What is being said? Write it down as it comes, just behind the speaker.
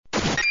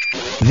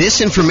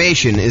This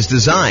information is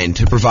designed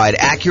to provide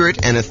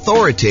accurate and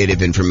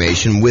authoritative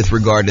information with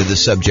regard to the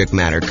subject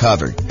matter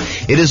covered.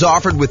 It is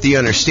offered with the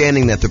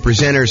understanding that the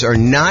presenters are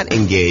not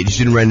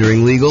engaged in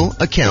rendering legal,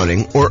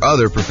 accounting, or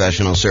other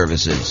professional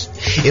services.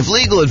 If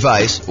legal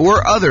advice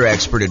or other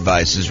expert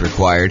advice is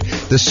required,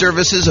 the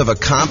services of a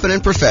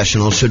competent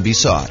professional should be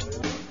sought.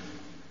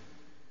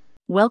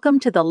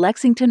 Welcome to the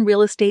Lexington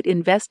Real Estate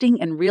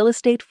Investing and Real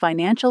Estate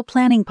Financial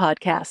Planning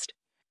Podcast.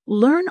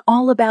 Learn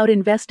all about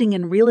investing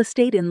in real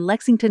estate in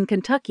Lexington,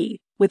 Kentucky,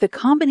 with a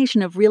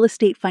combination of real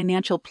estate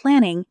financial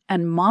planning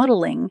and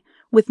modeling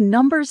with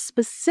numbers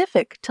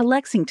specific to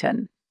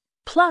Lexington,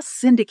 plus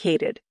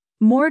syndicated,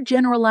 more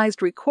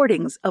generalized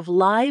recordings of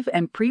live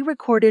and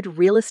pre-recorded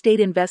real estate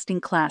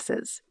investing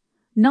classes,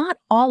 not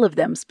all of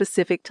them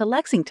specific to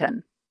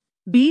Lexington.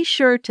 Be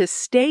sure to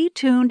stay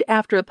tuned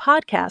after a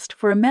podcast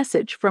for a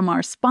message from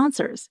our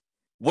sponsors.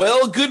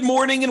 Well, good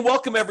morning and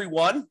welcome,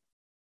 everyone.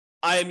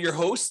 I am your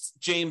host,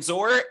 James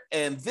Orr,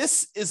 and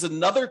this is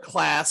another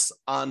class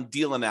on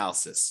deal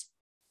analysis.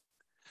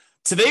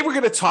 Today, we're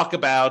going to talk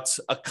about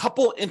a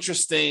couple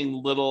interesting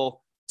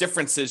little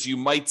differences you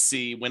might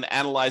see when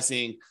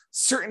analyzing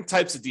certain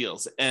types of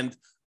deals. And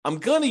I'm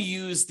going to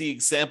use the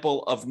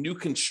example of new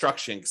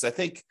construction because I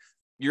think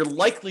you're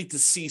likely to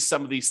see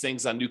some of these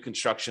things on new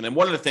construction. And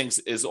one of the things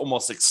is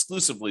almost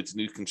exclusively to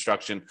new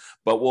construction,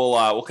 but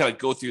we'll kind of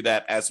go through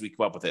that as we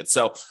come up with it.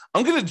 So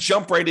I'm going to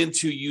jump right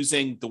into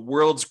using the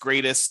world's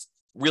greatest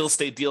real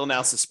estate deal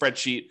analysis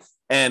spreadsheet.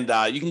 And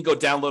you can go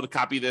download a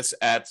copy of this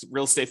at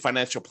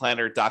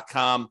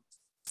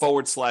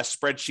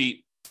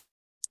realestatefinancialplanner.com/spreadsheet.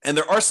 And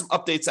there are some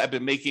updates I've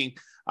been making.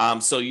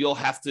 So you'll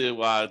have to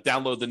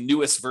download the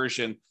newest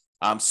version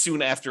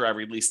soon after I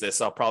release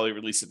this. I'll probably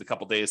release it in a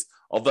couple days,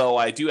 although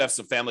I do have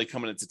some family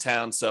coming into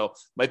town, so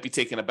might be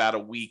taking about a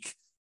week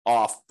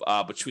off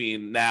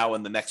between now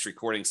and the next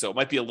recording. So it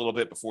might be a little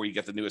bit before you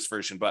get the newest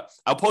version, but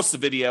I'll post the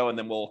video and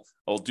then we'll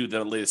do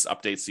the latest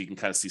updates so you can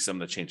kind of see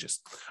some of the changes.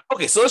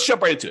 Okay, so let's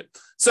jump right into it.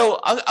 So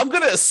I'm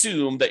going to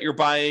assume that you're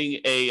buying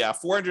a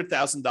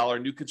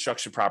 $400,000 new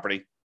construction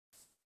property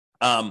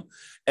and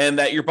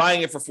that you're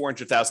buying it for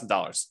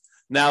 $400,000.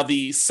 Now,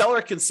 the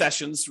seller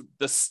concessions,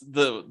 the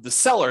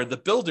seller, the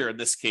builder in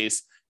this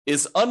case,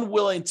 is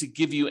unwilling to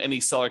give you any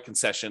seller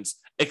concessions,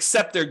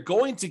 except they're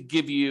going to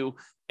give you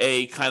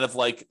a kind of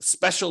like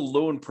special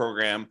loan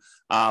program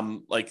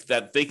like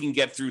that they can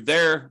get through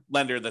their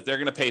lender that they're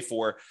going to pay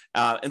for.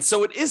 And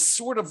so it is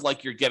sort of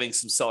like you're getting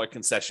some seller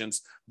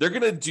concessions. They're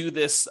going to do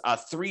this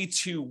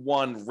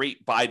 3-2-1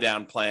 rate buy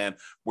down plan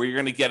where you're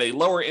going to get a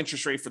lower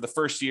interest rate for the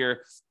first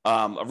year,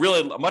 a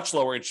much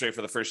lower interest rate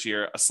for the first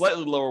year, a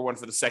slightly lower one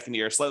for the second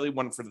year, slightly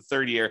one for the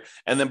third year.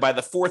 And then by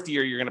the fourth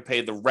year, you're going to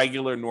pay the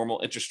regular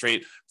normal interest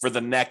rate for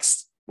the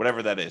next,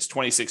 whatever that is,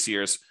 26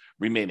 years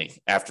remaining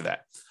after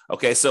that.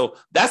 Okay, so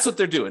that's what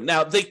they're doing.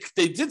 Now, they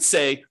did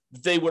say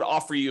they would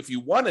offer you, if you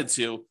wanted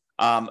to,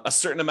 a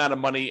certain amount of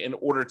money in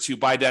order to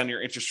buy down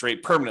your interest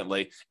rate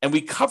permanently. And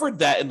we covered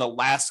that in the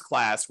last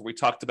class where we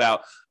talked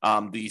about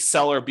the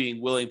seller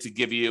being willing to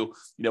give you,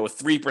 a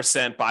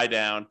 3% buy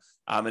down,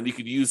 and you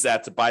could use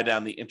that to buy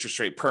down the interest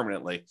rate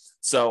permanently.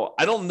 So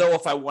I don't know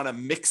if I want to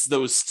mix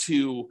those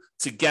two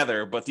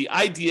together, but the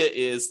idea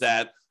is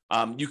that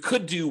you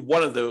could do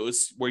one of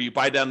those where you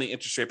buy down the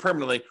interest rate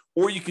permanently,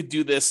 or you could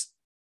do this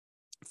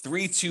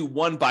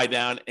 3-2-1 buy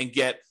down and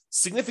get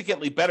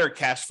significantly better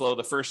cash flow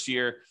the first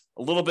year,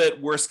 a little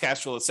bit worse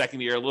cash flow the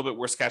second year, a little bit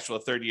worse cash flow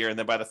the third year. And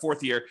then by the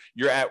fourth year,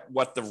 you're at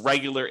what the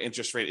regular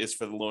interest rate is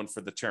for the loan for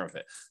the term of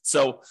it.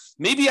 So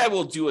maybe I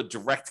will do a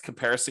direct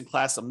comparison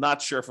class. I'm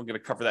not sure if I'm going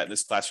to cover that in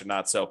this class or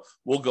not. So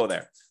we'll go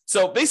there.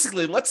 So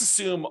basically, let's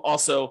assume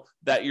also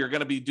that you're going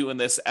to be doing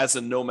this as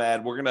a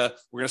nomad. We're going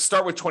to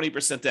start with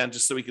 20% down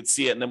just so we can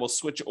see it. And then we'll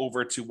switch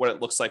over to what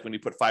it looks like when you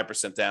put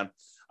 5% down.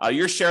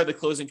 Your share of the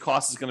closing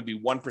cost is going to be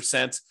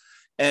 1%.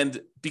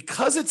 And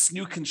because it's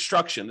new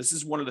construction, this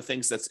is one of the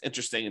things that's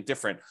interesting and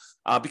different.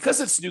 Because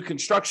it's new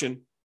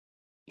construction,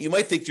 you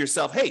might think to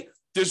yourself, hey,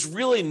 there's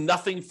really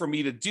nothing for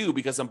me to do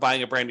because I'm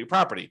buying a brand new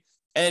property.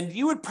 And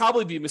you would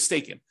probably be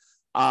mistaken.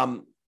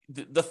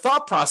 The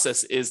thought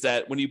process is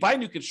that when you buy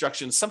new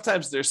construction,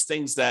 sometimes there's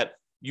things that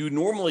you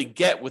normally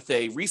get with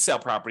a resale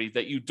property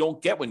that you don't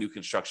get with new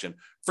construction.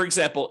 For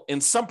example,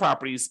 in some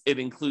properties, it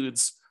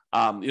includes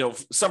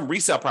some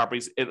resale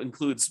properties, it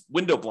includes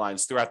window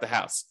blinds throughout the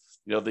house.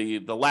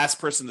 The last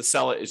person to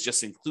sell it is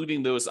just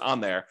including those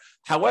on there.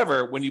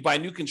 However, when you buy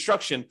new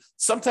construction,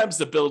 sometimes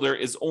the builder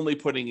is only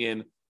putting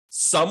in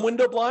some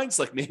window blinds,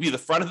 like maybe the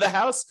front of the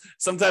house.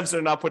 Sometimes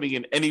they're not putting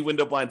in any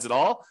window blinds at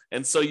all.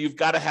 And so you've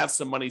got to have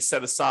some money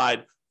set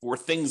aside for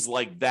things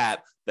like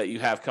that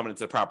you have coming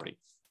into the property.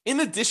 In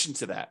addition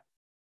to that,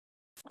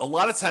 a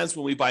lot of times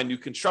when we buy new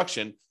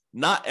construction,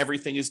 not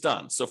everything is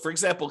done. So for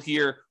example,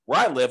 here where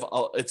I live,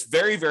 it's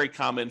very, very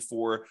common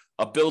for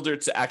a builder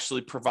to actually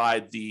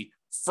provide the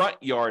front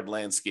yard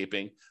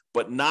landscaping,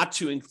 but not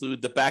to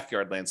include the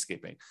backyard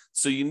landscaping.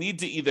 So you need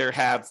to either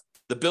have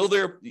the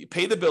builder,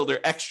 pay the builder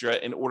extra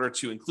in order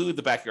to include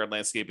the backyard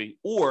landscaping,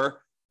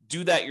 or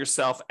do that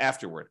yourself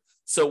afterward.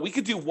 So we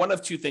could do one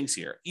of two things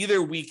here.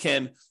 Either we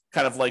can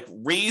kind of like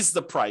raise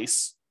the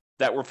price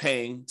that we're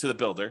paying to the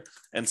builder.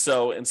 And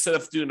so instead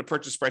of doing a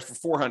purchase price for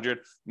 400,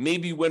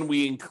 maybe when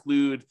we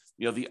include,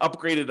 the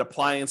upgraded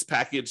appliance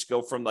package,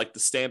 go from like the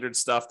standard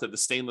stuff to the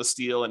stainless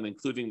steel and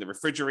including the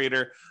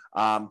refrigerator,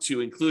 to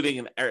including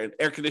an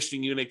air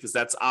conditioning unit, because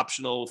that's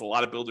optional with a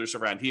lot of builders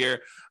around here,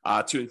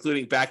 to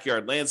including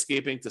backyard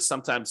landscaping, to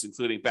sometimes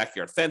including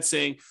backyard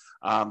fencing,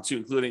 to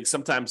including,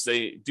 sometimes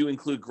they do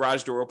include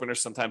garage door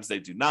openers, sometimes they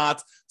do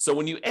not. So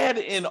when you add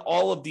in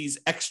all of these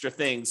extra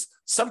things,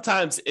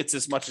 sometimes it's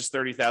as much as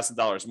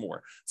 $30,000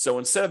 more. So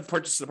instead of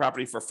purchasing the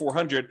property for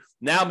 400,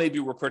 now maybe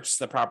we're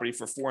purchasing the property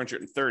for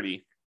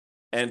 430.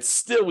 And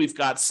still, we've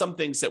got some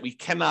things that we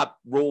cannot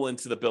roll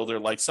into the builder.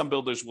 Like some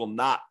builders will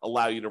not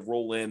allow you to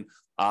roll in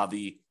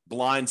the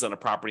blinds on a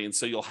property. And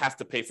so you'll have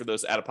to pay for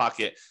those out of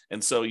pocket.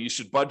 And so you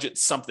should budget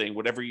something,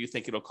 whatever you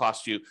think it'll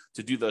cost you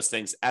to do those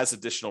things, as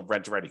additional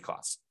rent-ready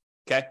costs.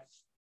 Okay.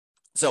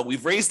 So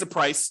we've raised the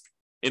price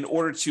in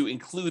order to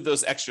include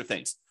those extra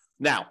things.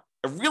 Now,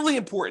 a really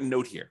important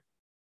note here.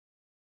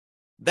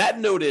 That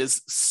note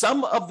is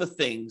some of the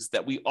things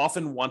that we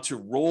often want to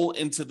roll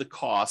into the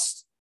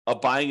cost of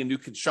buying a new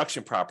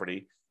construction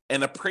property,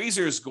 an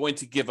appraiser is going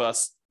to give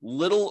us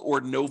little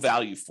or no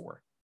value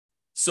for.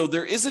 So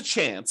there is a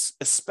chance,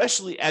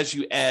 especially as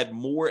you add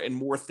more and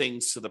more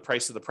things to the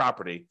price of the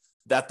property,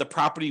 that the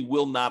property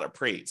will not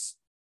appraise.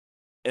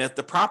 And if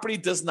the property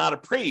does not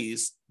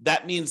appraise,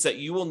 that means that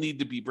you will need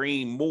to be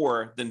bringing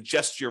more than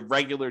just your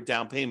regular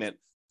down payment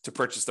to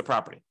purchase the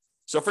property.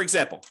 So for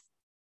example,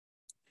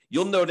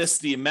 you'll notice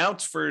the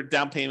amount for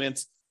down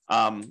payment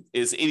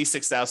is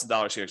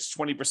 $86,000 here. It's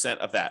 20%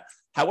 of that.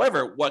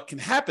 However, what can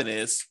happen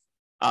is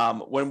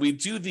when we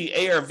do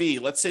the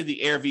ARV, let's say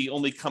the ARV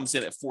only comes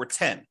in at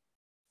 410.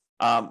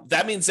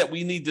 That means that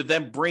we need to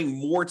then bring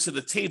more to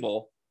the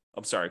table.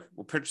 I'm sorry,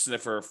 we're purchasing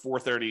it for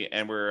 430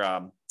 and we're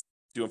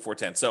doing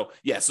 410. So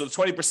yeah, so the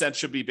 20%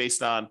 should be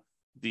based on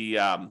the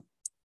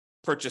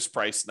purchase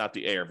price, not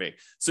the ARV.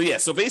 So yeah,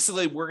 so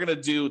basically we're going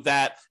to do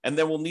that, and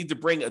then we'll need to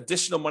bring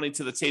additional money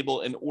to the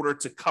table in order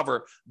to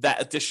cover that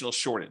additional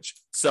shortage.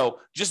 So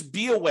just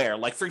be aware.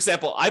 Like for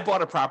example, I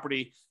bought a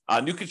property,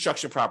 a new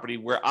construction property,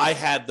 where I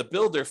had the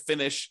builder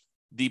finish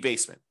the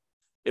basement.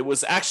 It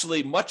was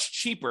actually much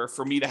cheaper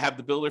for me to have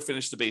the builder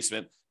finish the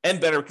basement,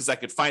 and better because I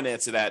could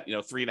finance it at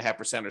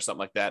 3.5% or something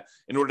like that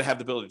in order to have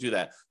the builder do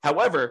that.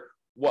 However,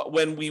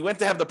 when we went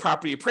to have the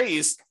property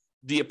appraised,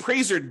 the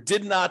appraiser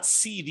did not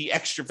see the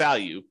extra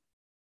value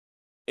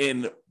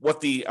in what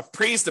the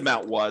appraised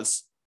amount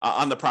was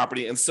on the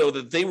property. And so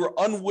that they were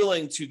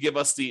unwilling to give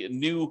us the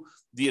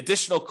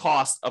additional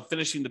cost of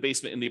finishing the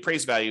basement in the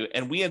appraised value.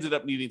 And we ended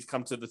up needing to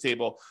come to the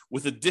table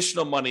with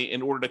additional money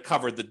in order to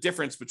cover the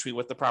difference between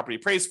what the property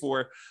appraised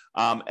for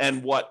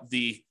and what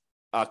the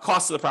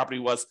cost of the property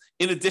was,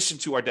 in addition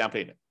to our down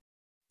payment.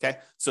 Okay.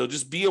 So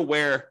just be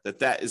aware that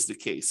that is the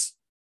case.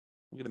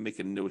 I'm going to make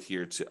a note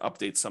here to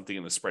update something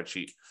in the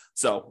spreadsheet,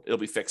 so it'll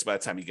be fixed by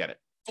the time you get it.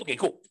 Okay,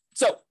 cool.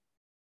 So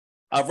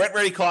rent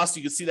ready cost,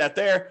 you can see that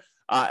there.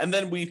 And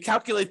then we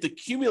calculate the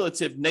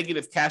cumulative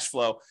negative cash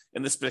flow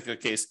in this particular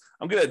case.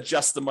 I'm going to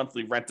adjust the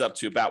monthly rent up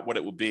to about what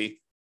it would be.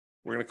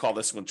 We're going to call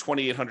this one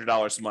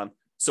 $2,800 a month.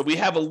 So we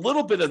have a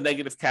little bit of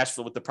negative cash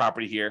flow with the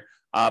property here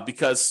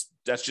because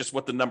that's just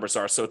what the numbers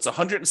are. So it's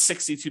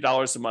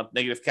 $162 a month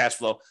negative cash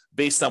flow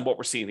based on what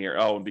we're seeing here.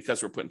 Oh, and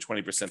because we're putting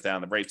 20% down,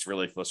 the rate's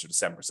really closer to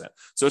 7%.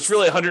 So it's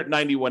really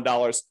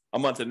 $191 a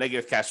month of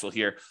negative cash flow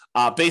here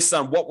based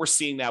on what we're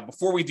seeing now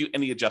before we do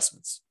any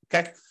adjustments.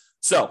 Okay.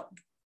 So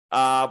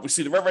we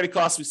see the rent ready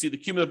costs. We see the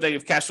cumulative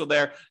negative cash flow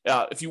there.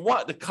 If you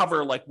want to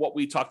cover like what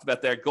we talked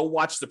about there, go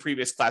watch the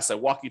previous class. I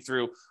walk you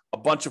through a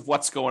bunch of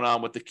what's going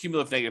on with the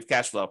cumulative negative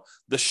cash flow.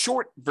 The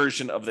short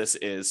version of this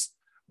is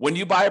when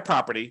you buy a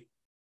property,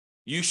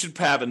 you should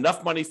have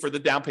enough money for the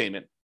down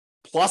payment,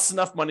 plus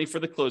enough money for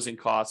the closing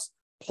costs,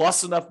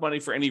 plus enough money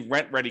for any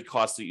rent ready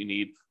costs that you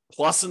need,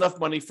 plus enough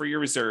money for your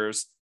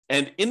reserves.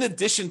 And in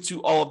addition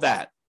to all of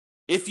that,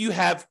 if you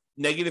have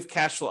negative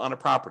cash flow on a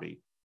property,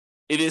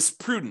 it is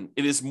prudent,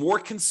 it is more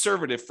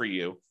conservative for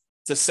you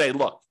to say,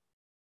 look,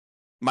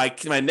 my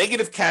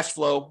negative cash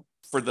flow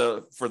for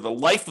the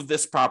life of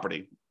this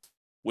property,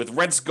 with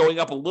rents going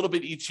up a little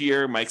bit each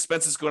year, my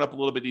expenses going up a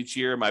little bit each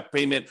year, my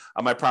payment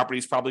on my property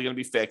is probably going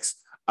to be fixed.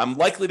 I'm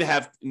likely to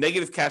have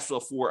negative cash flow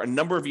for a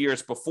number of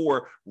years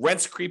before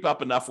rents creep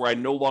up enough where I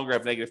no longer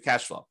have negative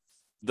cash flow.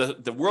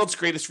 The world's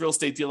greatest real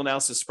estate deal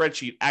analysis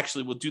spreadsheet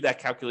actually will do that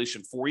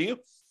calculation for you.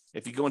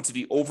 If you go into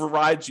the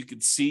overrides, you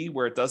can see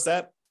where it does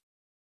that.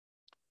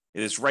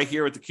 It is right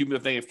here with the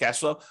cumulative negative cash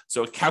flow.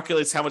 So it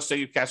calculates how much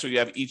negative cash flow you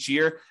have each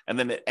year, and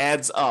then it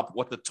adds up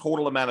what the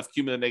total amount of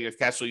cumulative negative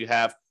cash flow you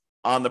have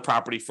on the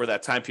property for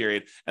that time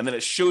period. And then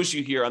it shows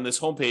you here on this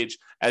homepage,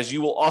 as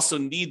you will also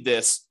need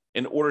this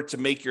in order to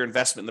make your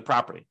investment in the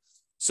property.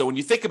 So when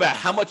you think about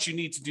how much you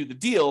need to do the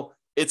deal,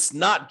 it's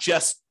not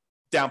just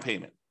down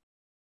payment.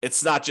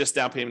 It's not just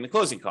down payment and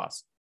closing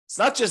costs. It's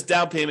not just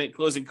down payment,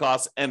 closing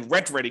costs, and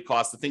rent ready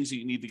costs, the things that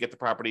you need to get the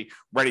property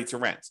ready to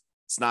rent.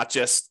 It's not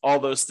just all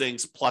those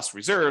things plus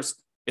reserves.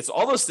 It's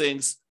all those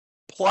things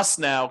plus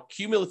now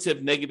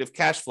cumulative negative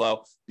cash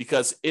flow,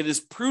 because it is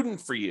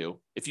prudent for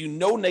you, if you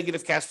know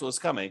negative cash flow is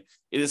coming,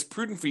 it is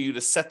prudent for you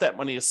to set that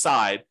money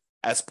aside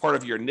as part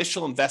of your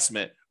initial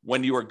investment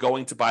when you are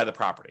going to buy the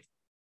property.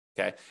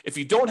 Okay. If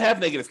you don't have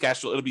negative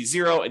cash flow, it'll be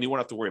zero and you won't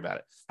have to worry about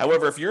it.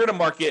 However, if you're in a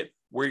market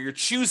where you're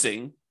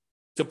choosing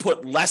to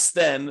put less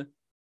than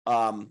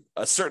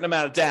a certain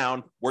amount of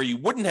down where you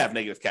wouldn't have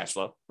negative cash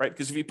flow, right?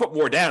 Because if you put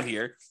more down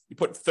here, you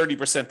put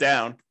 30%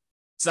 down,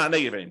 it's not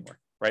negative anymore,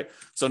 right?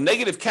 So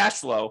negative cash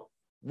flow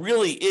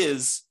really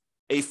is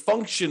a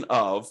function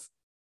of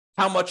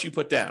how much you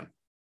put down.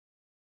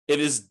 It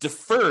is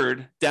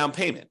deferred down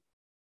payment.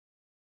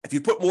 If you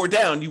put more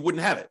down, you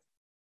wouldn't have it.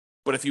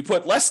 But if you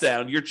put less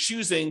down, you're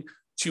choosing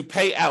to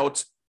pay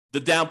out the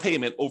down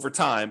payment over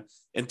time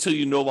until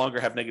you no longer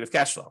have negative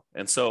cash flow.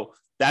 And so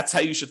that's how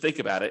you should think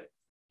about it.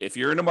 If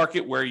you're in a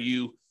market where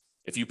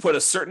if you put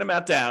a certain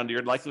amount down,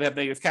 you're likely to have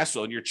negative cash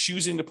flow, and you're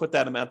choosing to put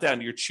that amount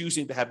down, you're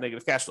choosing to have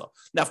negative cash flow.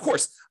 Now, of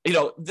course,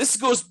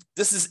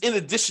 this is in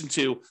addition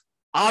to,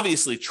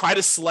 obviously, try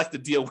to select a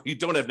deal where you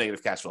don't have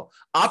negative cash flow.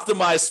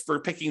 Optimize for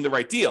picking the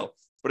right deal.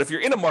 But if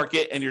you're in a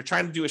market and you're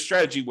trying to do a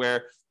strategy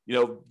where,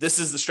 this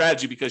is the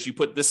strategy because you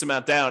put this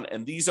amount down,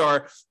 and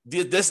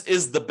this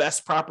is the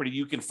best property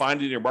you can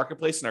find in your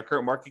marketplace in our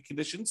current market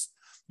conditions,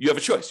 you have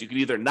a choice. You can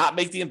either not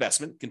make the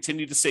investment,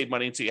 continue to save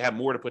money until you have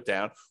more to put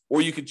down,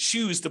 or you could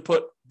choose to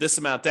put this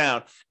amount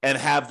down and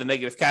have the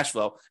negative cash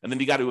flow. And then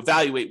you got to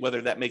evaluate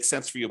whether that makes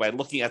sense for you by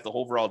looking at the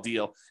overall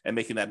deal and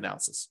making that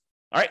analysis.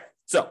 All right.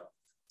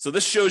 So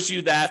this shows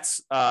you that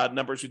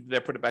numbers we did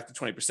there, put it back to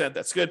 20%.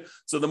 That's good.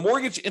 So the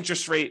mortgage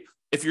interest rate,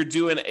 if you're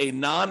doing a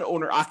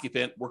non-owner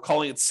occupant, we're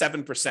calling it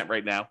 7%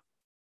 right now.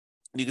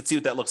 And you can see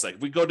what that looks like.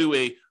 If we go to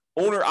a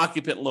owner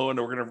occupant loan,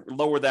 we're going to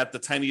lower that the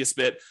tiniest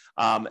bit,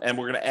 and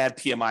we're going to add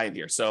PMI in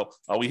here. So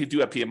we do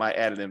have PMI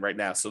added in right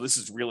now. So this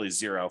is really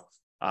zero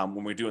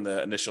when we're doing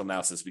the initial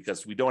analysis,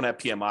 because we don't have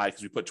PMI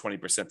because we put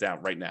 20%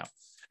 down right now.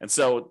 And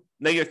so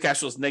negative cash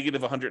flow is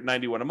negative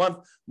 $191 a month.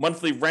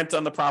 Monthly rent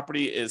on the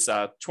property is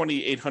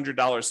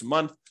 $2,800 a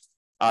month.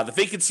 The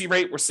vacancy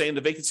rate, we're saying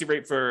the vacancy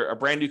rate for a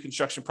brand new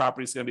construction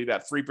property is going to be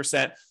about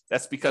 3%.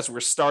 That's because we're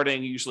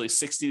starting usually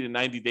 60 to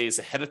 90 days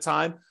ahead of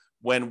time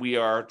when we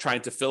are trying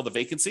to fill the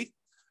vacancy.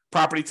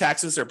 Property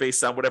taxes are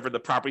based on whatever the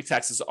property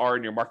taxes are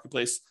in your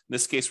marketplace. In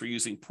this case, we're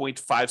using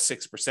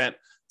 0.56%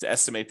 to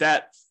estimate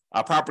that.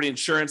 Property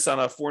insurance on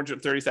a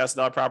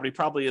 $430,000 property,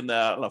 probably in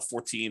the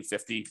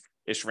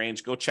 $1,450-ish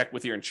range. Go check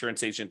with your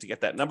insurance agent to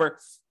get that number.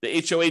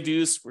 The HOA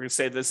dues, we're going to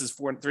say this is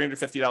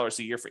 $350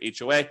 a year for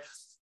HOA.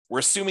 We're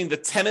assuming the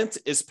tenant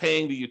is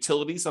paying the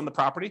utilities on the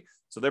property.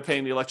 So they're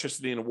paying the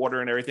electricity and water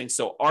and everything.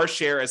 So our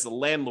share as the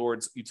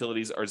landlord's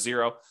utilities are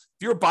zero. If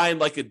you're buying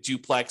like a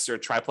duplex or a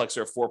triplex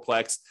or a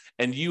fourplex,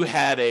 and you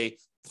had a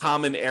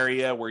common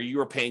area where you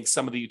were paying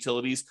some of the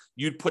utilities,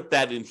 you'd put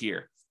that in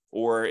here.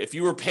 Or if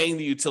you were paying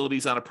the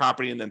utilities on a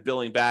property and then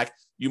billing back,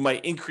 you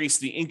might increase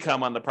the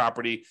income on the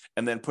property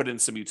and then put in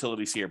some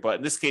utilities here. But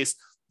in this case,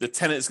 the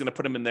tenant is going to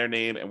put them in their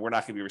name, and we're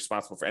not going to be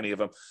responsible for any of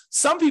them.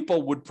 Some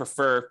people would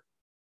prefer,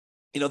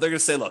 they're going to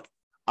say, look,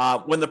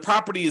 when the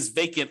property is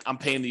vacant, I'm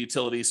paying the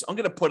utilities. So I'm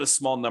going to put a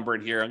small number in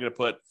here. I'm going to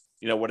put,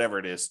 whatever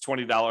it is,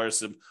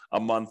 $20 a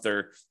month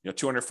or,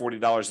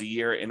 $240 a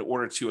year in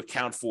order to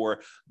account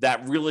for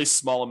that really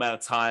small amount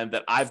of time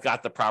that I've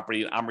got the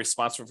property and I'm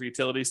responsible for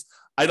utilities.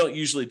 I don't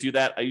usually do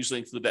that. I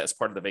usually include that as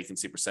part of the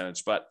vacancy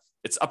percentage, but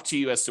it's up to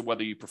you as to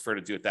whether you prefer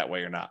to do it that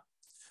way or not.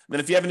 And then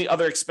if you have any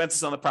other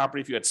expenses on the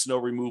property, if you had snow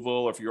removal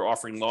or if you're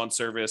offering lawn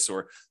service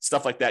or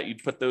stuff like that,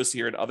 you'd put those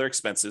here in other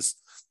expenses.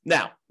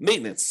 Now,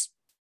 maintenance.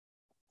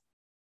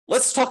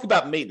 Let's talk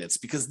about maintenance,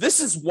 because this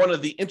is one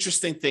of the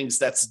interesting things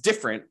that's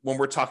different when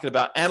we're talking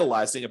about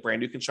analyzing a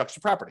brand new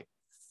construction property.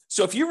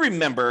 So if you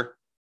remember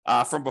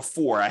from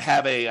before, I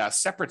have a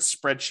separate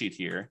spreadsheet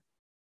here.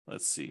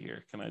 Let's see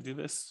here. Can I do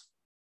this?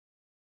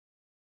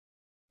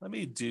 Let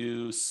me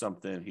do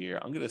something here.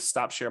 I'm going to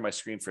stop sharing my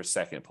screen for a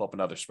second and pull up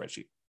another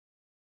spreadsheet.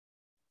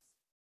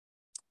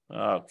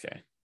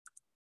 Okay.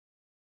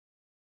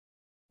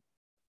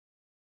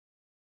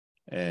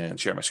 And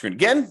share my screen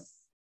again.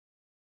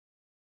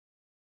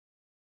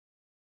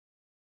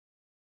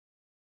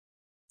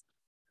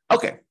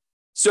 Okay,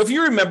 so if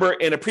you remember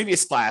in a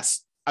previous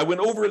class, I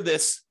went over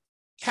this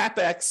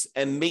CapEx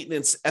and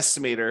maintenance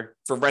estimator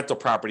for rental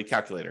property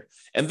calculator.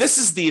 And this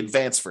is the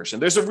advanced version.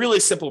 There's a really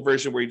simple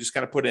version where you just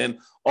kind of put in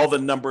all the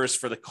numbers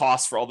for the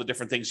costs for all the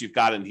different things you've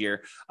got in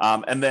here,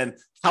 and then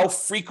how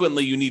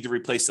frequently you need to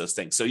replace those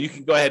things. So you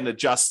can go ahead and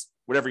adjust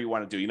whatever you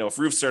want to do. If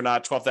roofs are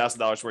not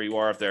 $12,000 where you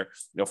are, if they're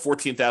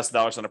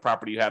 $14,000 on a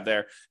property you have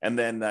there, and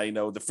then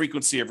the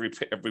frequency of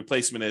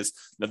replacement is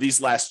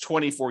these last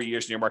 24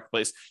 years in your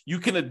marketplace, you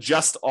can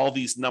adjust all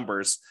these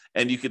numbers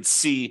and you can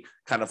see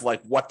kind of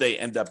like what they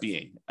end up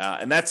being,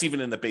 and that's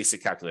even in the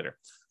basic calculator.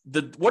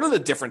 One of the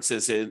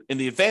differences in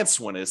the advanced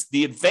one is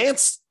the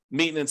advanced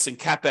maintenance and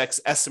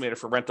CapEx estimator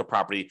for rental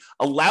property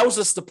allows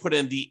us to put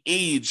in the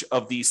age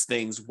of these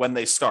things when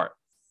they start.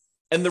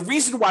 And the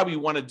reason why we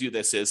want to do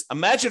this is,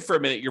 imagine for a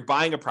minute you're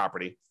buying a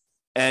property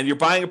and you're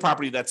buying a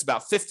property that's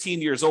about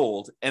 15 years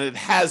old and it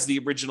has the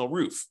original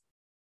roof.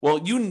 Well,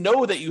 you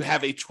know that you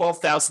have a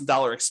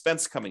 $12,000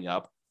 expense coming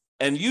up,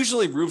 and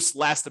usually roofs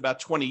last about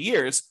 20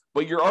 years,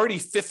 but you're already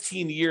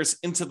 15 years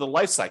into the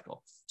life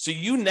cycle. So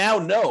you now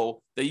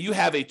know that you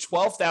have a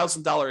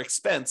 $12,000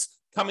 expense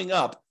coming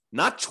up,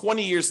 not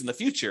 20 years in the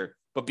future,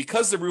 but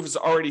because the roof is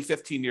already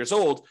 15 years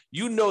old,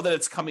 you know that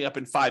it's coming up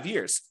in 5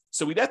 years.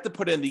 So we'd have to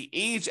put in the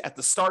age at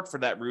the start for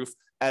that roof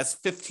as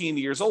 15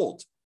 years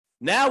old.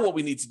 Now what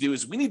we need to do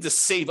is we need to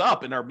save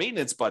up in our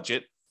maintenance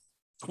budget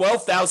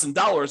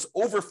 $12,000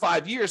 over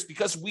 5 years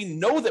because we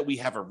know that we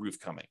have a roof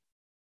coming,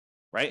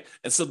 right?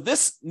 And so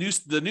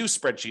the new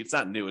spreadsheet, it's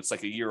not new, it's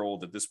like a year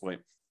old at this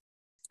point.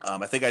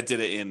 I think I did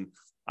it in,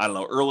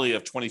 early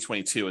of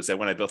 2022 is that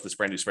when I built this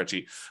brand new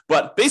spreadsheet.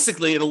 But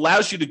basically, it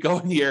allows you to go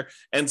in here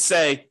and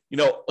say,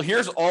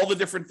 here's all the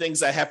different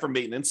things I have for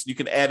maintenance. You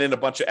can add in a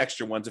bunch of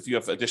extra ones if you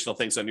have additional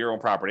things on your own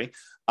property.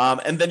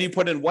 And then you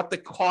put in what the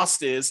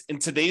cost is in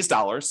today's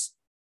dollars.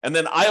 And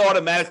then I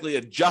automatically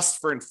adjust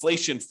for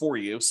inflation for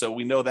you. So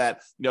we know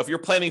that, if you're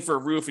planning for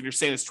a roof and you're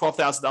saying it's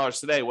 $12,000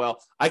 today,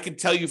 well, I can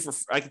tell you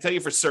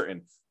for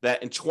certain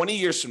that in 20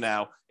 years from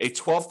now, a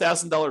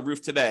 $12,000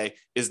 roof today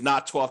is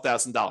not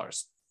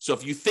 $12,000. So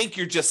if you think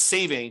you're just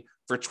saving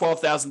for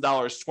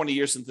 $12,000 20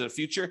 years into the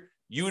future,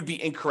 you would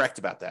be incorrect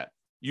about that.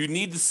 You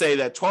need to say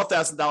that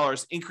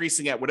 $12,000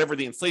 increasing at whatever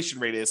the inflation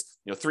rate is,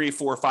 3,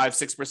 4, 5,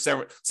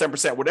 6%,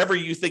 7%, whatever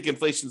you think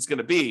inflation is going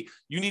to be,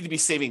 you need to be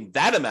saving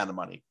that amount of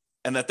money,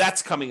 and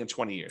that's coming in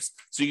 20 years.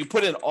 So you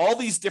put in all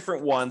these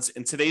different ones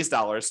in today's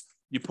dollars.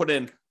 You put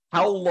in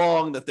how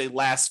long that they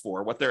last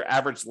for, what their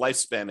average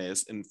lifespan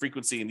is in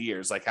frequency in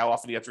years, like how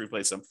often you have to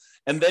replace them.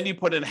 And then you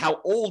put in how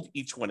old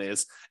each one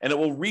is, and it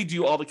will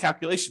redo all the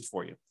calculations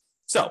for you.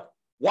 So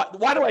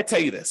why do I tell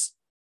you this?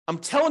 I'm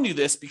telling you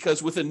this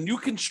because with a new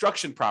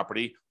construction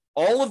property,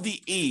 all of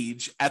the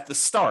age at the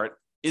start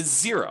is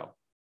 0.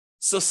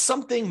 So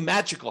something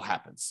magical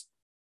happens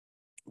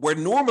where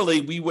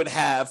normally we would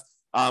have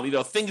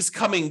things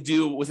coming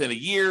due within a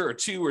year or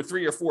 2 or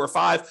 3 or 4 or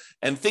 5,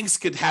 and things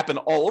could happen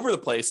all over the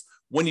place.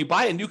 When you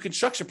buy a new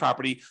construction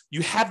property,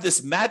 you have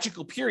this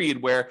magical period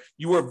where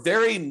you're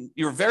very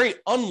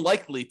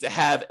unlikely to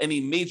have any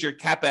major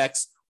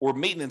CapEx or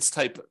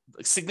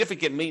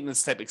significant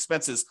maintenance type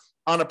expenses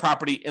on a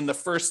property in the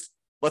first,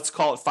 let's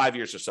call it 5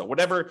 years or so,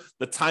 whatever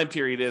the time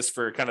period is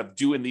for kind of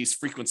doing these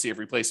frequency of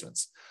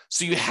replacements.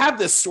 So you have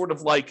this sort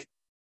of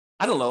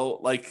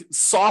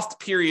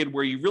soft period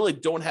where you really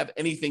don't have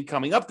anything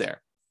coming up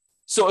there.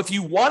 So if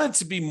you wanted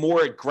to be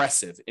more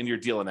aggressive in your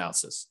deal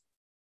analysis,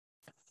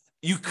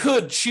 you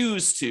could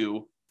choose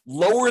to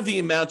lower the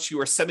amounts you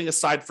are setting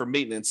aside for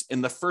maintenance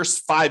in the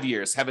first 5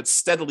 years, have it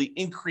steadily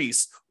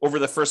increase over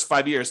the first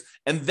 5 years,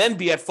 and then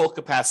be at full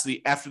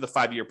capacity after the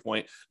 5-year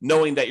point,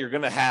 knowing that you're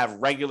going to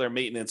have regular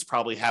maintenance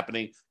probably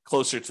happening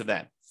closer to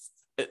then.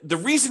 The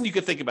reason you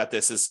could think about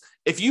this is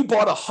if you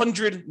bought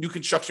 100 new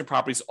construction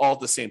properties all at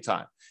the same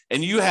time,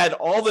 and you had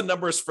all the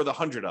numbers for the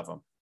 100 of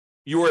them,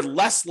 you are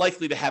less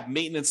likely to have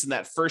maintenance in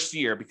that first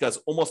year because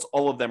almost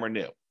all of them are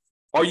new.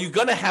 Are you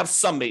going to have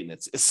some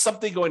maintenance? Is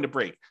something going to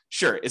break?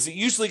 Sure. Is it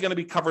usually going to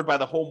be covered by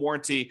the home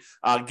warranty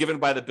given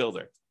by the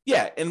builder?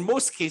 Yeah, in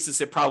most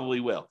cases, it probably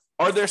will.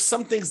 Are there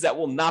some things that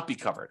will not be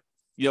covered?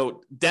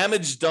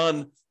 Damage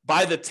done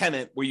by the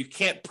tenant where you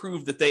can't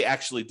prove that they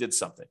actually did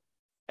something,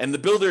 and the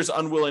builder is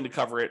unwilling to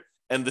cover it,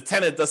 and the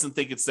tenant doesn't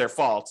think it's their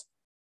fault.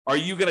 Are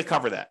you going to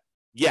cover that?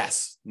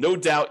 Yes, no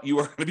doubt you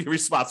are going to be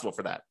responsible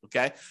for that.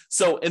 Okay.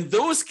 So in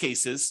those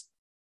cases,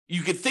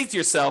 you could think to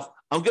yourself,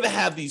 I'm going to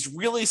have these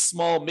really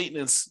small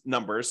maintenance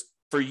numbers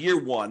for year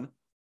 1,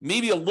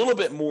 maybe a little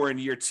bit more in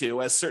year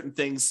 2 as certain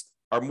things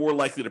are more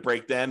likely to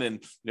break then.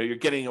 And you're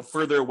getting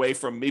further away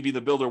from maybe the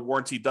builder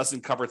warranty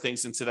doesn't cover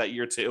things into that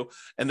year 2.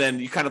 And then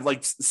you kind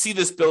of see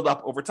this build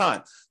up over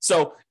time.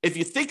 So if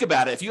you think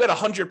about it, if you had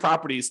 100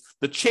 properties,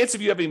 the chance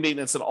of you having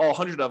maintenance in all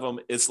 100 of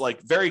them is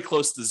very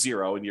close to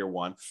 0 in year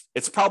 1.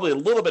 It's probably a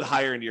little bit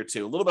higher in year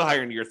 2, a little bit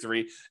higher in year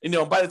 3.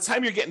 By the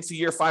time you're getting to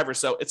year 5 or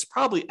so, it's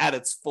probably at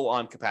its full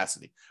on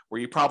capacity where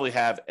you probably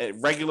have a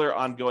regular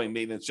ongoing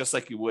maintenance, just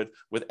like you would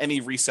with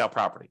any resale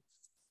property.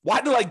 Why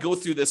do I go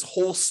through this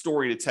whole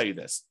story to tell you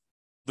this?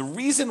 The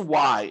reason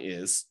why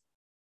is,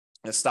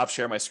 let's stop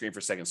sharing my screen for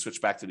a second,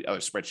 switch back to the other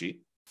spreadsheet.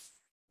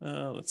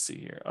 Let's see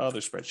here, other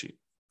spreadsheet.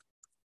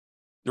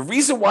 The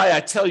reason why I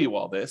tell you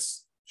all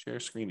this, share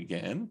screen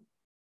again,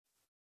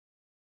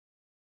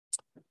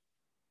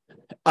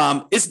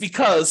 is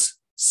because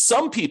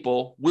some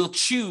people will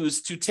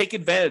choose to take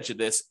advantage of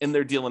this in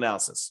their deal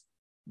analysis.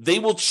 They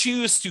will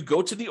choose to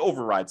go to the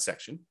override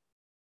section.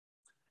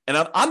 And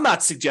I'm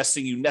not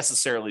suggesting you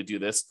necessarily do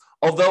this,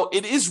 although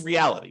it is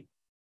reality.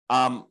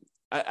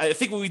 I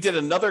think when we did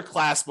another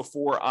class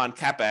before on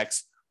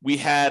CapEx, we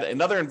had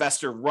another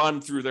investor run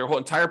through their whole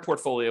entire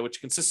portfolio, which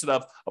consisted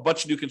of a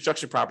bunch of new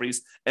construction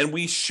properties. And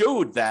we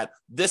showed that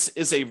this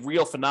is a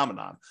real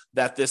phenomenon,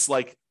 that this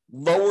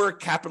lower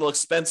capital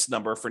expense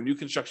number for new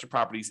construction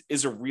properties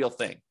is a real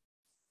thing.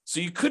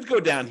 So you could go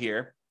down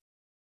here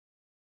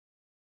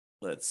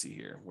let's see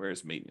here.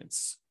 Where's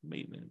maintenance?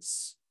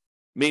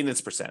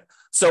 Maintenance percent.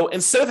 So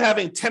instead of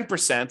having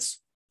 10%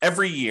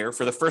 every year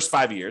for the first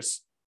 5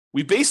 years,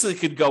 we basically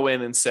could go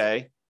in and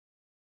say,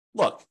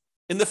 look,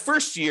 in the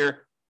first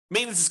year,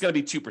 maintenance is going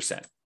to be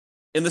 2%.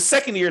 In the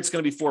second year, it's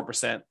going to be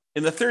 4%.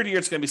 In the third year,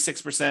 it's going to be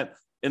 6%.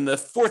 In the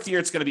fourth year,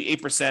 it's going to be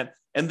 8%.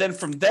 And then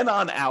from then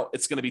on out,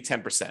 it's going to be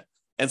 10%.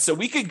 And so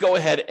we could go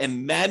ahead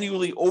and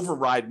manually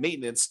override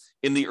maintenance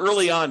in the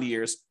early on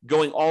years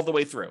going all the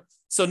way through.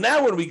 So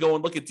now when we go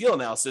and look at deal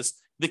analysis,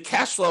 the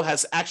cash flow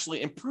has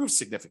actually improved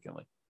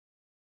significantly,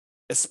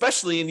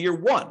 especially in year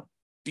one,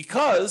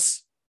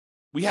 because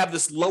we have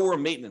this lower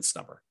maintenance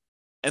number.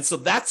 And so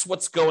that's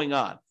what's going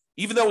on.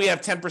 Even though we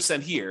have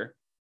 10% here,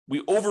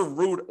 we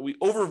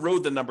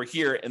overrode the number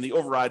here in the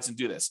overrides and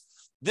do this.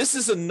 This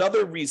is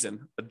another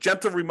reason, a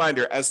gentle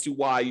reminder as to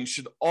why you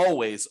should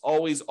always,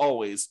 always,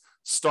 always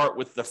start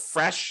with the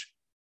fresh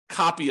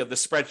copy of the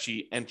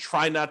spreadsheet and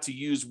try not to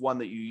use one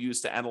that you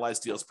used to analyze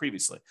deals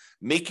previously.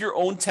 Make your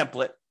own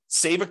template,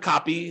 save a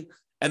copy,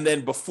 and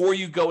then before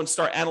you go and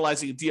start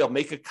analyzing a deal,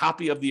 make a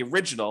copy of the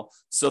original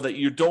so that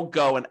you don't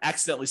go and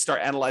accidentally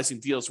start analyzing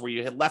deals where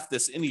you had left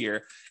this in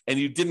here and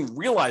you didn't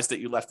realize that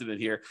you left it in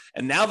here.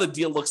 And now the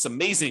deal looks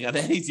amazing on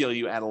any deal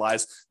you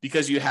analyze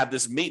because you have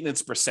this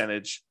maintenance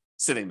percentage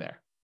sitting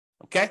there.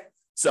 Okay.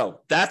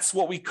 So that's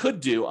what we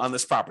could do on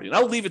this property. And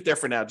I'll leave it there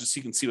for now, just so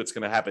you can see what's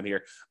going to happen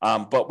here.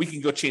 But we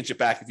can go change it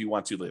back if you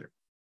want to later.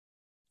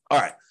 All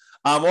right.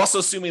 Also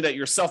assuming that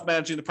you're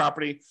self-managing the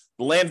property,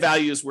 the land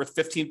value is worth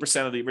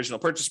 15% of the original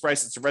purchase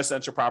price. It's a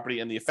residential property,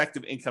 and the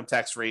effective income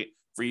tax rate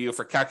for you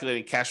for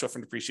calculating cash flow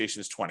from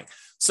depreciation is 20.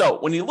 So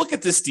when you look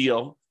at this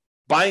deal,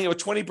 buying it with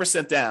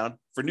 20% down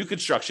for new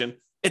construction,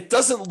 it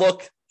doesn't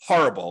look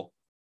horrible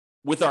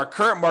with our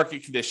current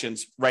market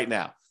conditions right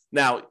now.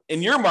 Now,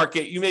 in your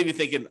market, you may be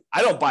thinking,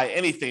 I don't buy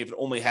anything if it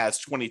only has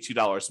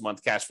 $22 a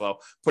month cash flow,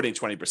 putting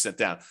 20%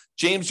 down.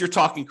 James, you're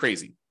talking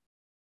crazy.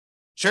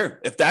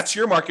 Sure, if that's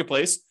your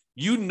marketplace,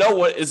 you know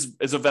what is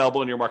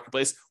available in your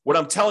marketplace. What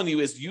I'm telling you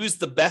is use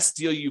the best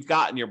deal you've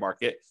got in your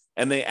market,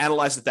 and they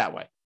analyze it that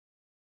way.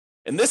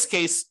 In this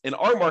case, in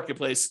our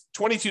marketplace,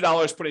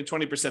 $22 putting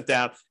 20%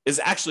 down is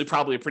actually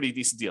probably a pretty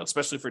decent deal,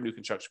 especially for new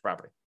construction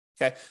property.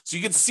 Okay, so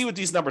you can see what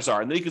these numbers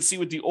are, and then you can see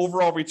what the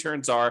overall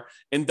returns are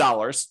in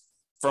dollars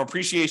from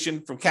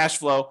appreciation, from cash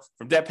flow,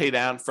 from debt pay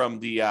down, from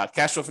the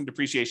cash flow from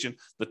depreciation,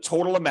 the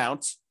total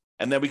amount.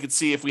 And then we could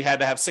see if we had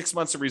to have 6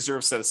 months of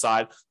reserves set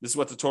aside, this is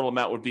what the total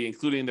amount would be,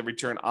 including the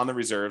return on the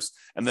reserves.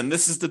 And then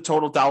this is the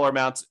total dollar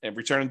amount and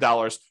return in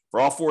dollars for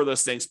all four of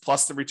those things,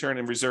 plus the return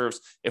in reserves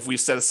if we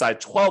set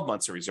aside 12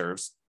 months of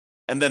reserves.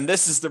 And then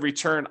this is the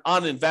return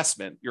on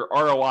investment, your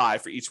ROI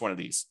for each one of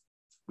these.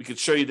 We could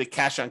show you the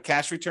cash on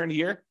cash return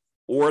here,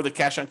 or the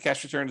cash on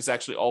cash return is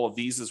actually all of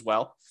these as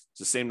well. It's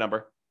the same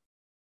number.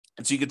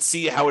 And so you can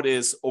see how it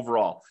is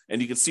overall.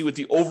 And you can see what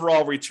the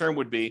overall return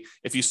would be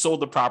if you sold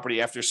the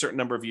property after a certain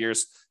number of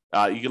years.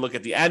 You can look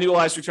at the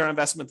annualized return on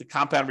investment, the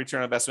compound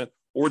return on investment,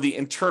 or the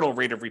internal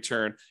rate of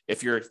return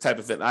if you're type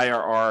of an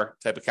IRR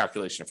type of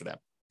calculation for them.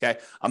 Okay.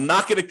 I'm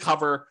not going to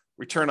cover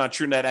return on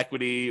true net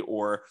equity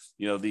or,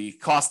 the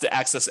cost to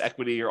access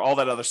equity or all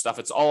that other stuff.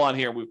 It's all on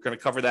here. We're going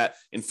to cover that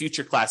in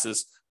future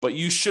classes, but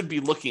you should be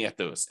looking at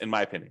those, in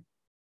my opinion.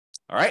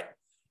 All right.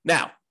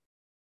 Now,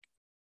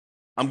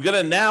 I'm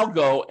going to now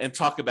go and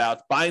talk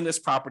about buying this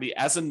property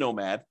as a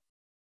nomad,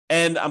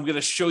 and I'm going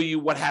to show you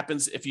what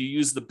happens if you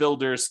use the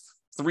builder's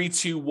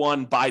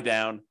 3-2-1 buy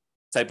down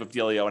type of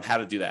dealio and how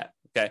to do that.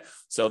 Okay,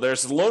 so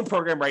there's a loan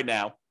program right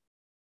now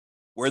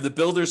where the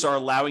builders are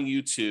allowing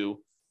you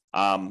to,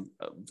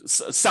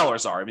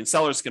 sellers are. I mean,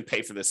 sellers can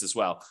pay for this as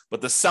well,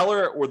 but the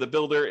seller or the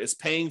builder is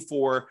paying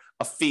for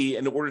a fee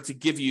in order to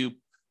give you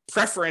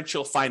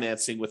preferential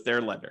financing with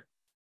their lender.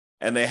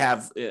 And they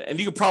have, and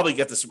you could probably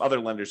get this from other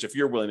lenders if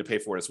you're willing to pay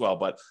for it as well.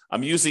 But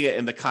I'm using it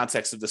in the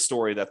context of the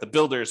story that the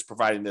builder is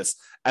providing this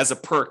as a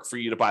perk for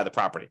you to buy the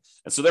property.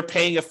 And so they're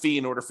paying a fee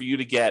in order for you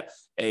to get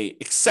a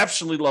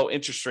exceptionally low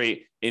interest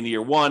rate in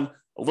year one,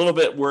 a little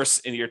bit worse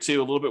in year two,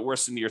 a little bit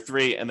worse in year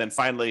three, and then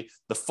finally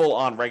the full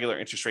on regular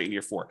interest rate in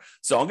year four.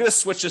 So I'm going to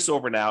switch this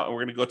over now, and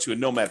we're going to go to a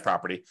nomad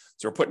property.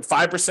 So we're putting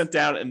 5%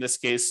 down in this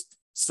case,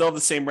 still the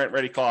same rent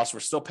ready cost. We're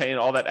still paying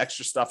all that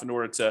extra stuff in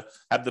order to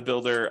have the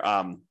builder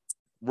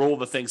roll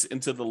the things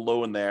into the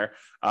loan there.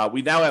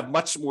 We now have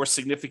much more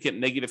significant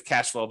negative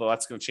cash flow, though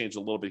that's going to change a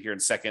little bit here in a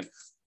second.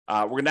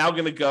 We're now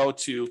going to go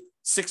to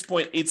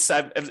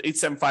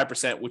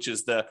 6.875%, which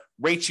is the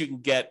rate you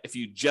can get if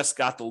you just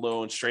got the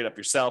loan straight up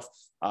yourself.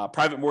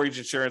 Private mortgage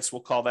insurance,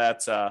 we'll call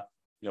that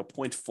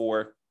 0.4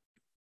 or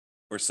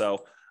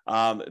so.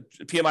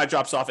 PMI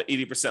drops off at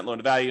 80% loan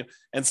to value.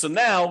 And so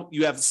now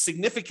you have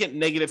significant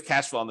negative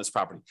cash flow on this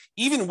property,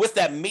 even with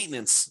that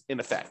maintenance in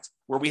effect,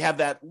 where we have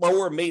that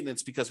lower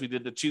maintenance because we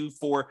did the 2,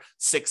 4,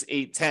 6,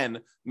 8, 10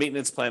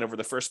 maintenance plan over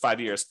the first 5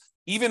 years.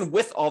 Even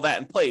with all that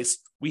in place,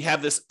 we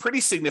have this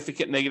pretty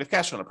significant negative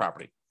cash flow on the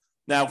property.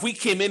 Now, if we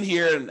came in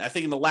here, and I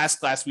think in the last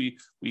class, we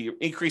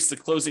increased the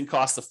closing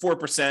cost to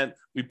 4%.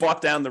 We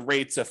brought down the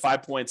rate to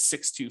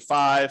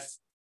 5.625.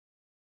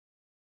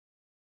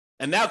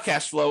 And now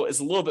cash flow is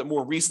a little bit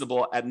more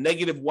reasonable at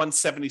negative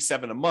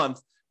 177 a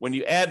month. When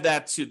you add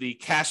that to the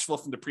cash flow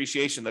from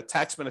depreciation, the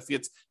tax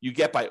benefits you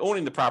get by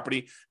owning the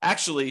property,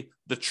 actually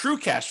the true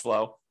cash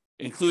flow,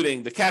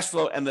 including the cash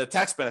flow and the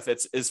tax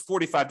benefits, is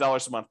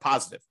 $45 a month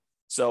positive.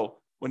 So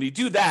when you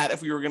do that,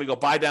 if we were going to go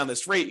buy down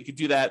this rate, you could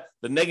do that.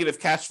 The negative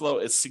cash flow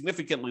is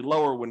significantly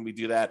lower when we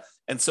do that.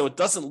 And so it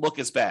doesn't look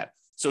as bad.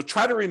 So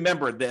try to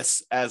remember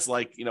this as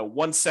like,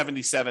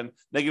 177,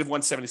 negative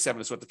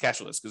 177 is what the cash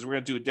flow is, because we're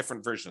going to do a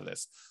different version of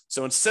this.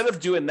 So instead of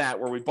doing that,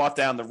 where we bought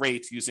down the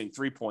rate using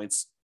 3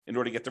 points in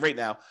order to get the rate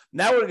now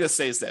what we're going to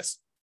say is this.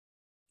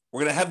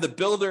 We're going to have the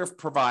builder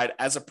provide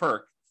as a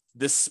perk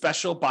this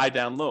special buy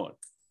down loan.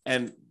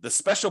 And the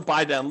special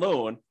buy down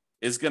loan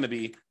is going to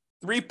be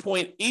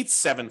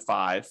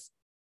 3.875,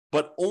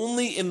 but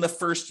only in the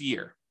first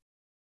year.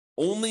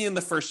 Only in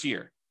the first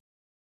year.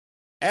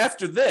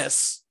 After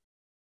this,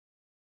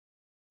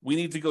 we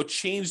need to go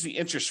change the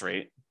interest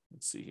rate.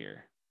 Let's see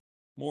here.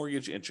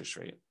 Mortgage interest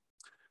rate.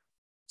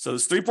 So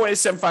it's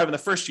 3.875 in the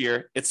first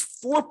year. It's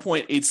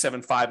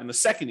 4.875 in the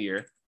second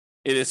year.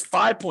 It is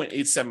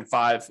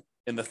 5.875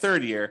 in the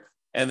third year.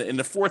 And in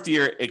the fourth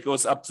year, it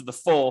goes up to the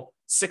full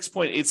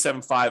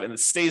 6.875, and it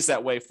stays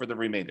that way for the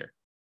remainder.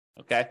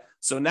 Okay.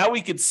 So now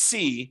we could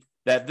see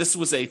that this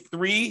was a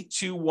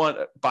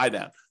 3-2-1 buy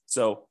down.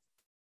 So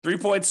 3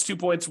 points, 2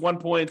 points, 1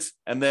 point,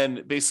 and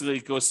then basically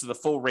it goes to the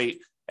full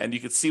rate. And you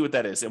can see what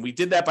that is. And we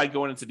did that by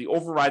going into the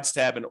overrides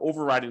tab and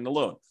overriding the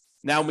loan.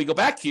 Now, when we go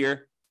back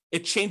here,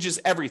 it changes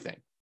everything.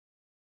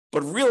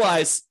 But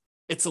realize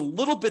it's a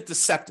little bit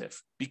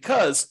deceptive,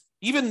 because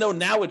even though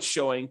now it's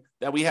showing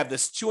that we have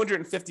this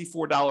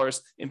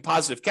 $254 in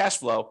positive cash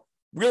flow,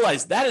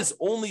 realize that is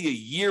only a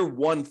year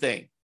one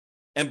thing.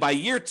 And by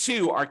year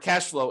two, our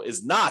cash flow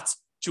is not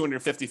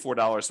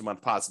 $254 a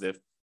month positive.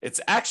 It's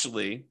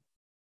actually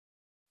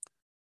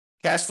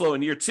cash flow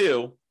in year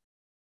two.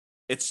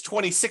 It's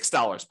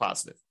 $26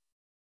 positive,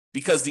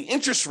 because the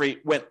interest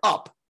rate went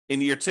up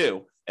in year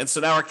two. And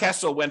so now our cash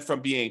flow went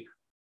from being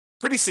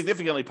pretty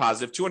significantly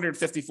positive,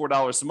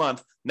 $254 a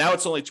month. Now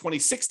it's only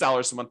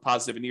 $26 a month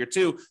positive in year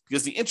two,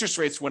 because the interest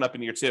rates went up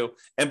in year two.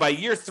 And by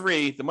year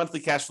three, the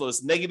monthly cash flow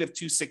is negative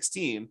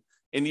 $216.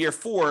 In year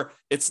four,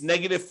 it's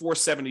negative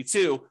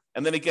 $472.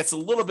 And then it gets a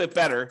little bit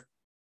better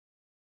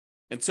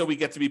until we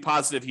get to be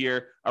positive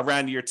here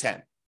around year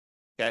 10.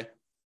 Okay.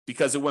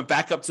 Because it went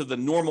back up to the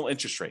normal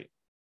interest rate.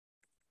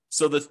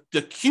 So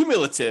the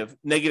cumulative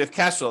negative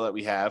cash flow that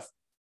we have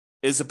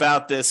is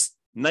about this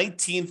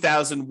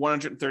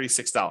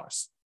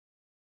 $19,136.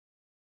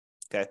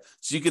 Okay,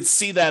 so you can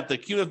see that the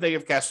cumulative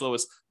negative cash flow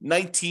is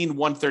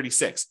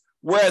 $19,136.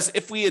 Whereas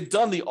if we had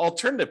done the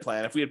alternative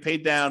plan, if we had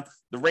paid down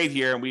the rate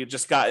here and we had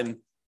just gotten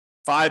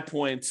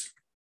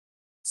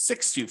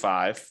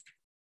 5.625,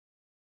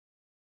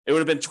 it would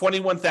have been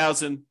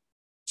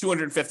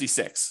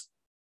 $21,256.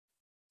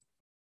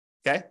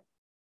 Okay,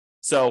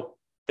 so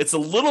it's a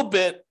little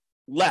bit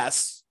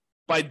less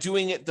by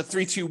doing it the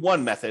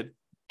 3-2-1 method.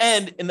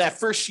 And in that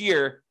first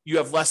year, you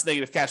have less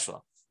negative cash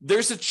flow.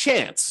 There's a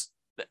chance,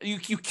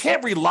 you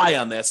can't rely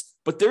on this,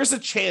 but there's a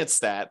chance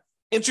that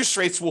interest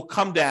rates will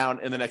come down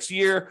in the next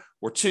year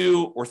or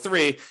two or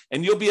three,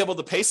 and you'll be able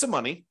to pay some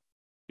money.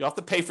 You'll have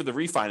to pay for the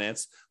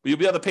refinance, but you'll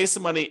be able to pay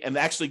some money and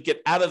actually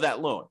get out of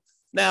that loan.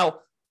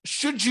 Now,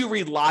 should you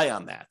rely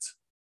on that?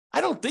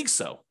 I don't think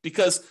so,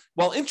 because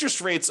while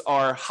interest rates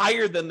are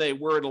higher than they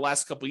were in the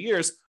last couple of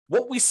years,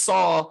 what we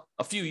saw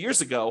a few years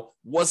ago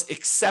was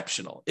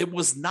exceptional. It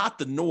was not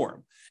the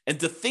norm. And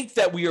to think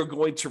that we are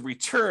going to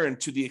return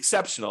to the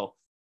exceptional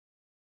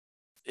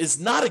is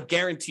not a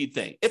guaranteed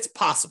thing. It's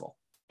possible.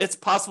 It's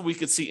possible we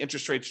could see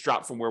interest rates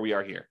drop from where we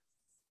are here.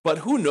 But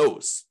who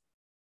knows?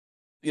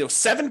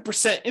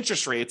 7%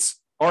 interest rates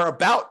are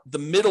about the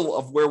middle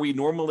of where we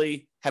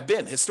normally have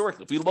been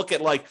historically. If we look at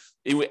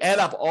if we add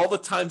up all the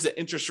times that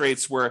interest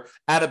rates were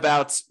at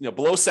about,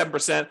 below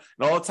 7% and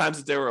all the times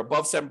that they were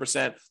above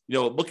 7%,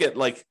 look at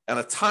on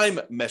a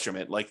time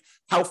measurement,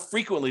 how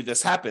frequently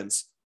this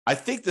happens. I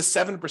think the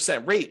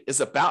 7% rate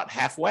is about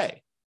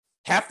halfway.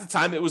 Half the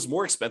time it was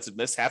more expensive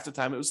than this, half the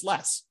time it was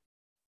less.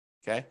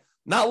 Okay.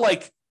 Not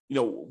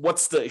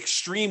what's the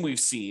extreme we've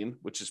seen,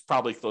 which is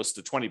probably close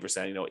to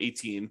 20%,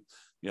 18,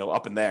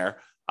 up in there.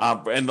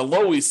 And the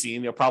low we've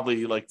seen,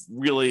 probably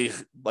really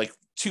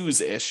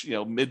twos-ish,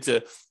 mid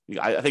to,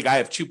 I think I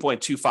have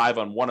 2.25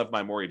 on one of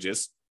my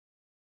mortgages.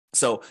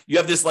 So you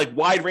have this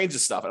wide range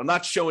of stuff. And I'm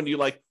not showing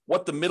you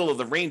what the middle of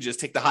the range is,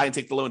 take the high and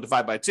take the low and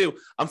divide by 2.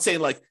 I'm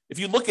saying if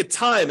you look at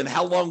time and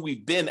how long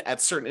we've been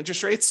at certain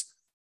interest rates,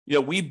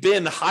 we've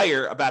been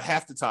higher about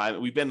half the time,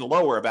 and we've been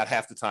lower about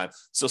half the time.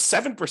 So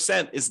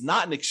 7% is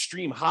not an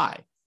extreme high.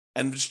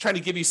 And I'm just trying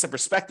to give you some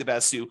perspective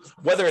as to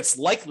whether it's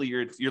likely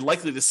you're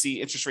likely to see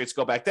interest rates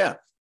go back down.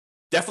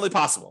 Definitely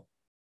possible.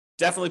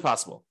 Definitely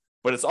possible.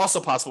 But it's also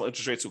possible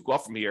interest rates will go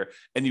up from here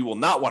and you will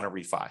not want to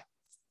refi.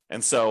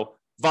 And so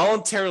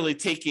voluntarily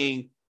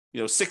taking,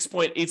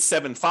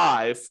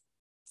 6.875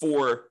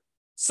 for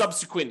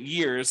subsequent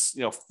years,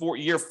 for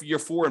year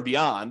 4 and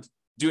beyond,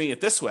 doing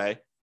it this way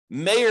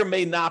may or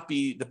may not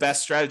be the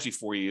best strategy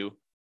for you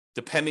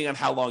depending on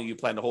how long you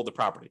plan to hold the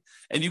property.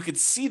 And you can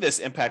see this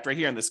impact right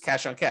here in this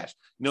cash on cash.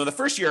 The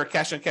first year,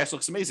 cash on cash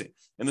looks amazing.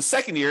 In the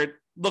second year, it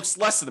looks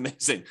less than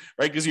amazing,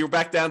 right? Because you're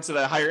back down to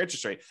the higher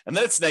interest rate. And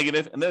then it's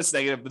negative, and then it's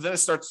negative, but then it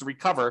starts to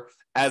recover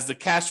as the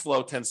cash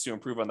flow tends to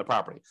improve on the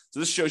property. So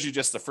this shows you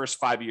just the first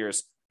 5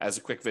 years as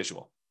a quick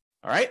visual.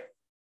 All right.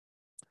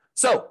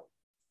 So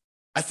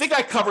I think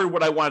I covered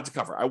what I wanted to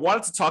cover. I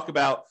wanted to talk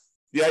about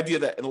the idea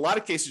that in a lot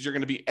of cases, you're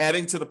going to be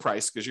adding to the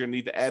price because you're going to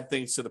need to add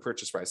things to the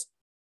purchase price.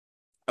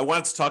 I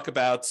wanted to talk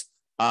about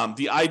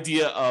the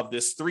idea of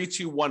this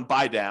 3-2-1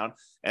 buy down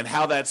and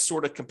how that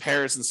sort of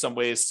compares in some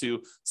ways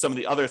to some of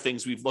the other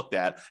things we've looked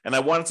at. And I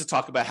wanted to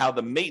talk about how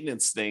the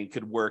maintenance thing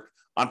could work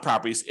on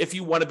properties if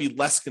you want to be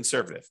less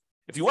conservative.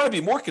 If you want to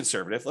be more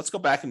conservative, let's go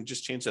back and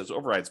just change those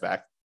overrides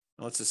back.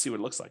 And let's just see what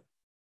it looks like.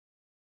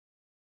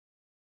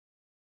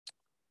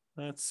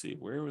 Let's see,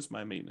 where was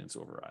my maintenance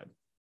override?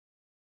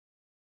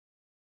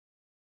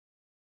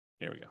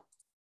 Here we go.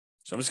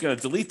 So I'm just going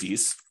to delete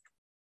these.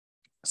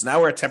 So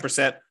now we're at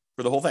 10%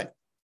 for the whole thing.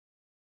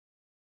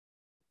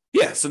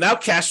 Yeah, so now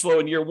cash flow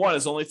in year one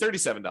is only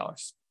 $37.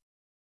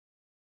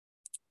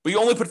 But you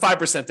only put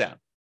 5% down.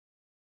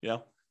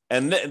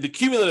 And the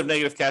cumulative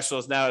negative cash flow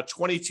is now at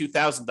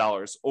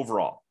 $22,000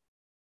 overall,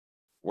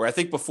 where I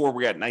think before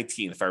we were at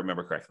 19, if I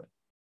remember correctly.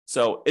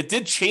 So it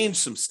did change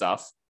some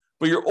stuff,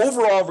 but your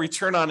overall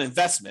return on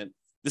investment,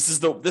 this is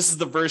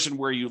the version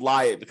where you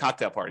lie at the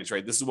cocktail parties,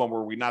 right? This is the one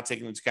where we're not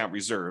taking into account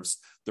reserves.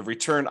 The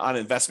return on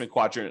investment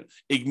quadrant,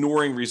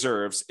 ignoring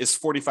reserves, is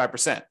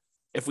 45%.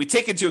 If we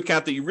take into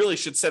account that you really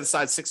should set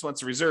aside 6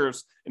 months of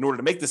reserves in order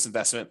to make this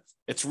investment,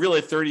 it's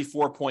really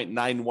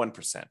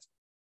 34.91%.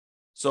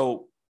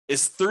 So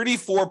is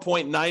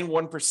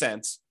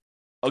 34.91%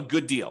 a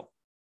good deal?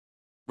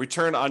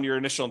 Return on your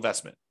initial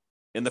investment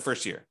in the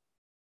first year?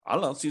 I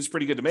don't know. Seems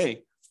pretty good to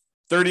me.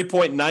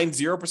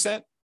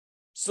 30.90%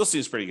 still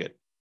seems pretty good,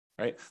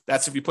 right?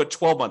 That's if you put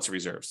 12 months of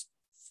reserves.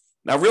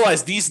 Now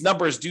realize these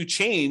numbers do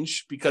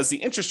change because the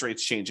interest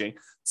rate's changing.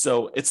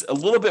 So it's a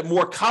little bit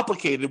more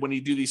complicated when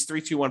you do these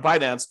 3-2-1 buy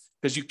downs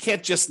because you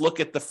can't just look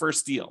at the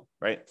first deal,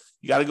 right?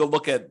 You got to go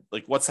look at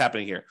like what's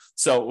happening here.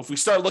 So if we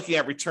start looking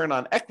at return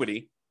on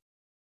equity,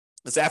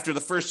 it's after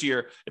the first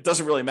year, it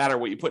doesn't really matter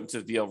what you put into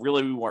the deal.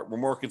 Really, we're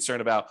more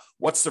concerned about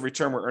what's the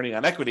return we're earning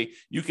on equity.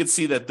 You can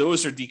see that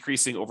those are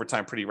decreasing over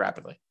time pretty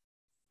rapidly,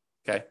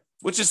 okay?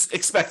 Which is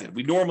expected.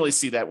 We normally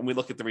see that when we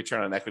look at the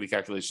return on equity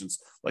calculations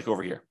like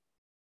over here,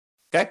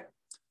 okay?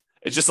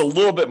 It's just a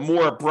little bit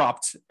more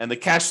abrupt, and the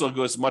cash flow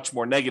goes much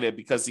more negative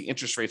because the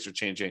interest rates are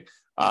changing.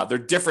 They're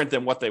different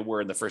than what they were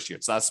in the first year.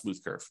 It's not a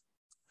smooth curve.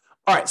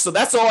 All right, so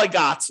that's all I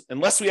got.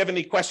 Unless we have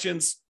any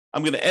questions,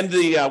 I'm going to end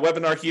the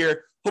webinar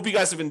here. Hope you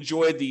guys have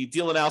enjoyed the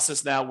deal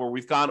analysis now where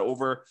we've gone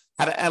over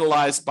how to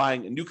analyze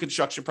buying a new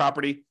construction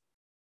property.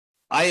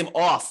 I am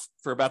off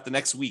for about the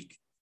next week.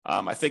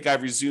 I think I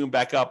resume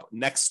back up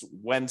next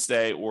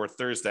Wednesday or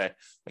Thursday.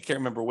 I can't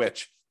remember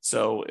which.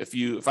 So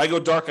if I go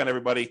dark on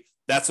everybody,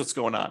 that's what's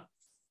going on.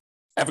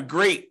 Have a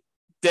great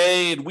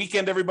day and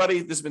weekend,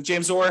 everybody. This has been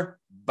James Orr.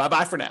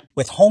 Bye-bye for now.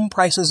 With home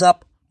prices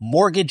up,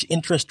 mortgage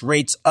interest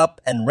rates up,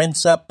 and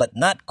rents up, but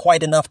not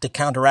quite enough to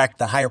counteract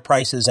the higher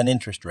prices and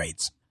interest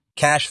rates,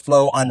 cash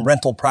flow on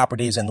rental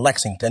properties in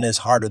Lexington is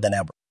harder than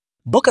ever.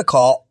 Book a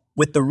call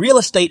with the Real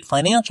Estate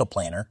Financial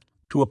Planner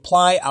to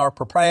apply our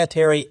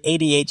proprietary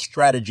 88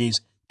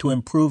 strategies to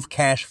improve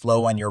cash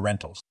flow on your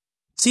rentals.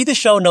 See the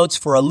show notes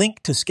for a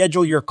link to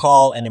schedule your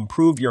call and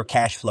improve your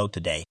cash flow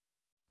today.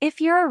 If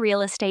you're a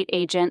real estate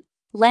agent,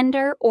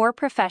 lender, or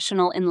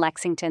professional in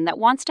Lexington that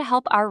wants to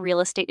help our real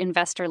estate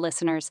investor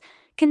listeners,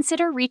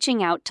 consider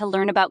reaching out to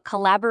learn about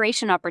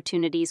collaboration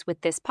opportunities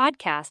with this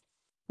podcast.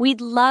 We'd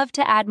love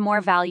to add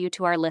more value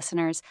to our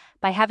listeners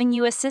by having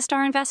you assist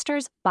our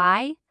investors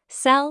buy,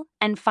 sell,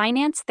 and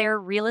finance their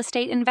real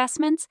estate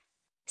investments.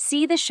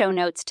 See the show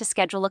notes to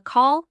schedule a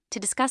call to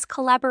discuss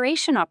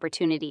collaboration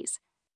opportunities.